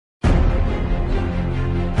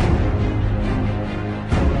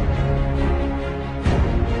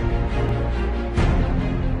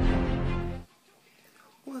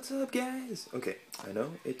What's up, guys? Okay, I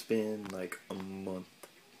know it's been like a month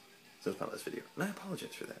since my last video, and I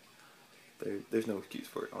apologize for that. There's no excuse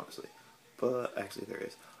for it, honestly. But actually there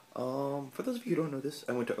is. For those of you who don't know this,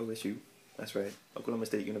 I went to OSU. That's right, Oklahoma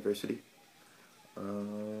State University. As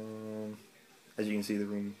you can see, the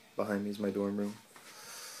room behind me is my dorm room.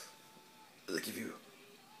 I'll give you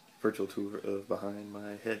a virtual tour of behind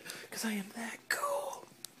my head, because I am that cool.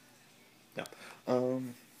 No.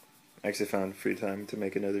 I actually found free time to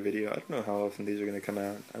make another video. I don't know how often these are going to come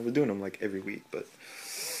out. I was doing them like every week, but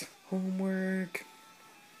homework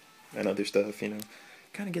and other stuff, you know,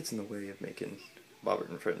 kind of gets in the way of making Bobbert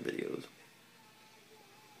and Friend videos.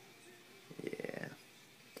 Yeah.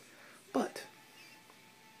 But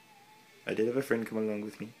I did have a friend come along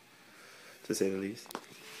with me, to say the least.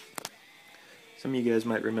 Some of you guys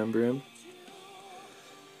might remember him.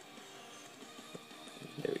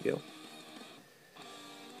 There we go.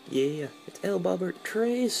 Yeah, it's L. Bobbert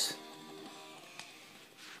Trace.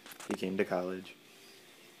 He came to college.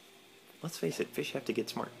 Let's face it, fish have to get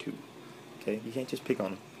smart too. Okay, you can't just pick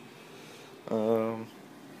on them.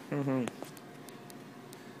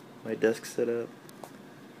 My desk set up.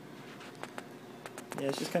 Yeah,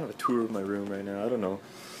 it's just kind of a tour of my room right now. I don't know.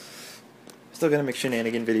 Still gotta make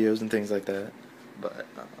shenanigan videos and things like that. But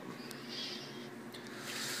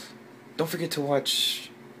don't forget to watch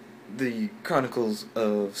the Chronicles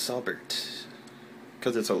of Sawbert,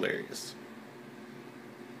 because it's hilarious.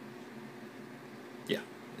 Yeah,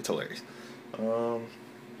 it's hilarious. Don't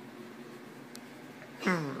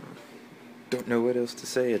know what else to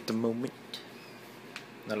say at the moment.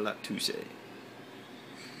 Not a lot to say.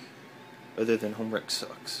 Other than homework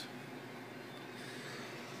sucks.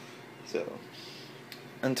 So,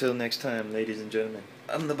 until next time, ladies and gentlemen,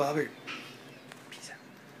 I'm the Bobbert. Peace out.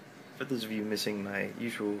 For those of you missing my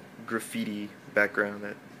usual graffiti background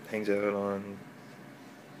that hangs out on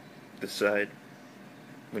the side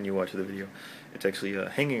when you watch the video, it's actually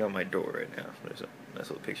hanging on my door right now. There's a nice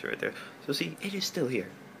little picture right there. So see, it is still here.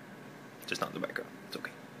 Just not in the background. It's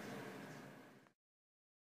okay.